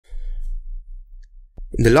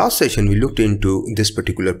In the last session, we looked into this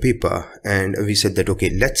particular paper and we said that, okay,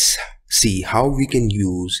 let's see how we can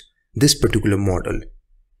use this particular model,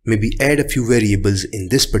 maybe add a few variables in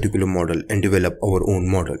this particular model and develop our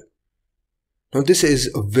own model. Now, this is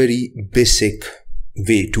a very basic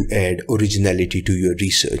way to add originality to your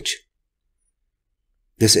research.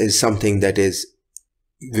 This is something that is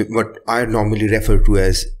what I normally refer to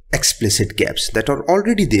as explicit gaps that are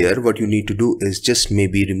already there. What you need to do is just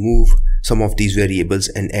maybe remove some of these variables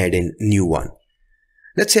and add in new one.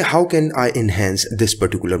 Let's say, how can I enhance this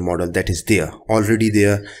particular model that is there, already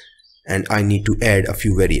there, and I need to add a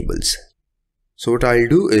few variables. So what I'll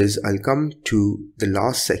do is I'll come to the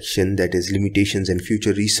last section, that is limitations and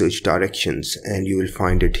future research directions, and you will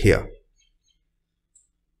find it here.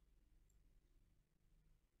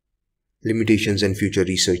 Limitations and future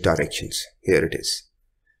research directions. Here it is.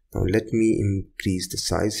 Now let me increase the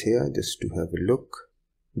size here just to have a look.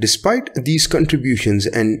 Despite these contributions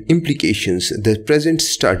and implications, the present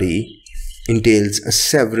study entails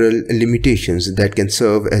several limitations that can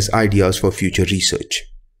serve as ideas for future research.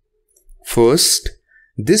 First,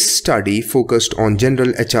 this study focused on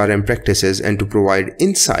general HRM practices and to provide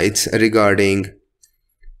insights regarding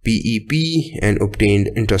PEP and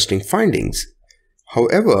obtained interesting findings.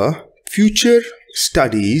 However, future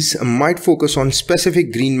studies might focus on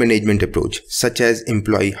specific green management approach, such as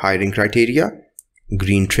employee hiring criteria,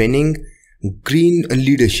 green training, green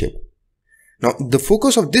leadership. Now, the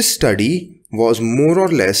focus of this study was more or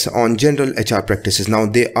less on general HR practices. Now,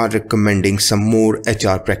 they are recommending some more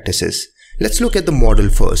HR practices. Let's look at the model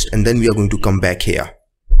first, and then we are going to come back here.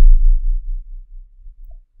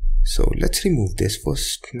 So let's remove this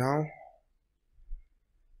first now.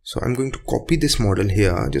 So I'm going to copy this model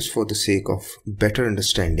here just for the sake of better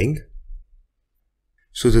understanding.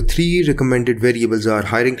 So the three recommended variables are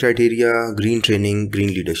hiring criteria, green training, green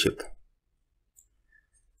leadership.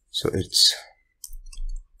 So it's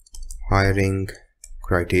hiring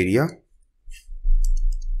criteria,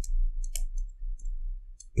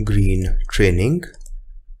 green training,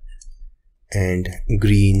 and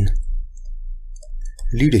green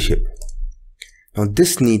leadership. Now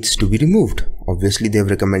this needs to be removed. Obviously, they have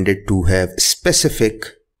recommended to have specific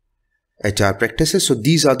HR practices. So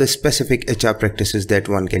these are the specific HR practices that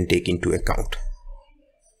one can take into account.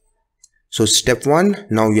 So step one,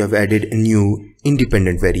 now you have added new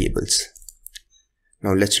independent variables.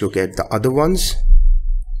 Now let's look at the other ones.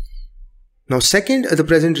 Now second, the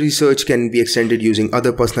present research can be extended using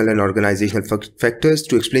other personal and organizational factors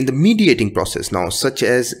to explain the mediating process now, such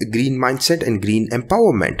as green mindset and green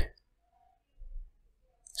empowerment.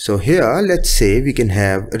 So here, let's say we can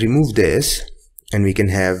have remove this and we can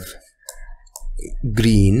have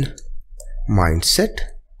green mindset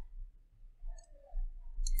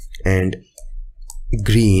and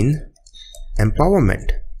green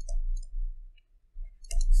empowerment.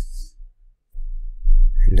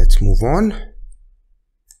 And let's move on.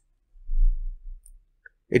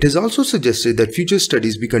 It is also suggested that future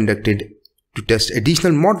studies be conducted to test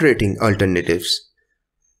additional moderating alternatives.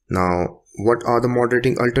 Now, what are the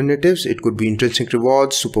moderating alternatives? It could be intrinsic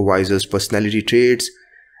rewards, supervisors' personality traits,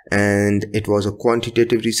 and it was a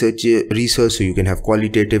quantitative research, so you can have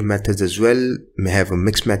qualitative methods as well. May have a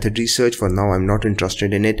mixed method research. For now, I'm not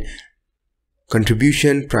interested in it.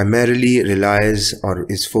 Contribution primarily relies or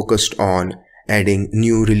is focused on adding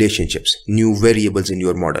new relationships, new variables in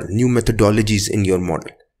your model, new methodologies in your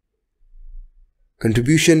model.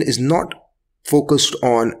 Contribution is not focused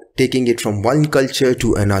on taking it from one culture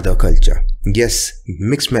to another culture. Yes,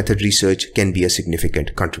 mixed method research can be a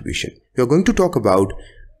significant contribution. We are going to talk about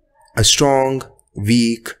a strong,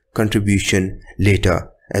 weak contribution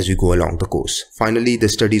later as we go along the course. Finally, the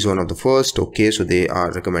study is one of the first. Okay, so they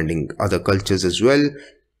are recommending other cultures as well.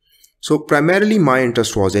 So primarily my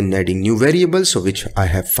interest was in adding new variables, so which I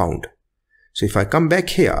have found. So if I come back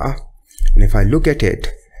here and if I look at it,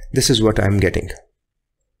 this is what I'm getting.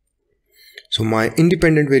 So my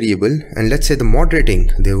independent variable, and let's say the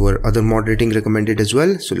moderating, there were other moderating recommended as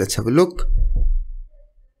well. So let's have a look.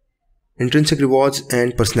 Intrinsic rewards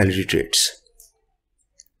and personality traits.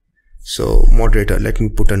 So moderator, let me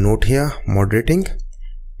put a note here. Moderating,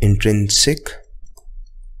 intrinsic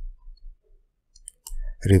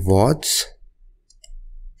rewards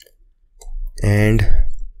and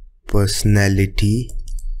personality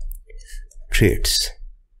traits.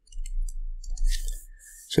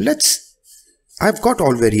 So I've got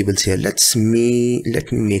all variables here. Let me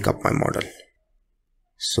make up my model.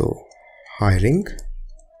 So hiring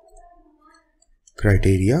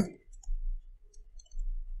criteria,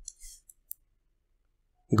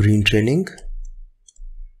 green training,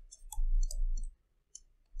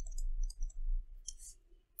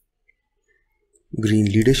 green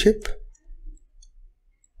leadership.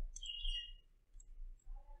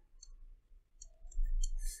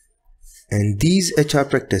 And these HR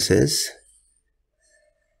practices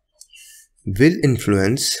will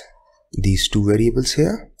influence these two variables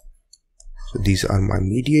here. So these are my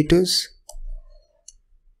mediators,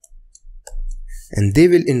 and they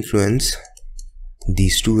will influence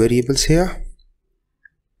these two variables here.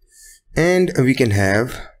 And we can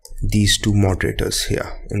have these two moderators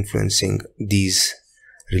here influencing these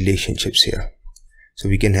relationships here. So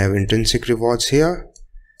we can have intrinsic rewards here,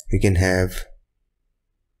 we can have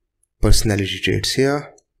personality traits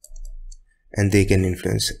here, and they can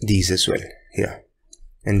influence these as well here.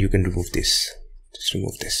 And you can remove this, just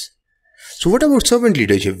remove this. So what about servant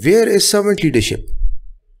leadership? Where is servant leadership?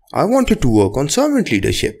 I wanted to work on servant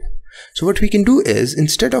leadership. So what we can do is,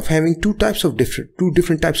 instead of having two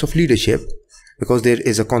different types of leadership, because there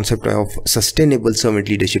is a concept of sustainable servant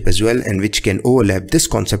leadership as well, and which can overlap this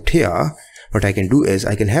concept here, what I can do is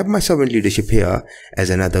I can have my servant leadership here as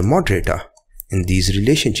another moderator in these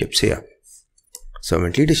relationships here,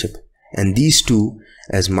 servant leadership, and these two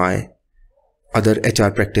as my other HR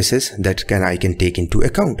practices that I can take into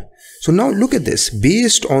account. So now look at this.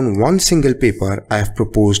 Based on one single paper, I have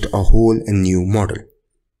proposed a whole new model.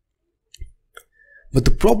 But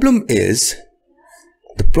the problem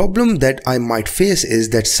that I might face is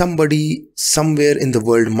that somebody somewhere in the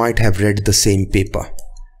world might have read the same paper.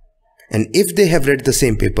 And if they have read the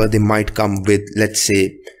same paper, they might come with, let's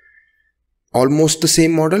say, almost the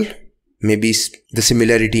same model. Maybe the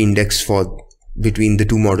similarity index between the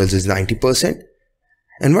two models is 90%.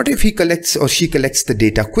 And what if he collects or she collects the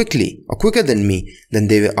data quickly or quicker than me? Then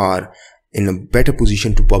they are in a better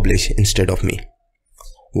position to publish instead of me.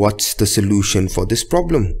 What's the solution for this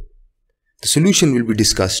problem? The solution will be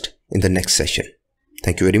discussed in the next session.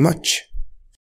 Thank you very much.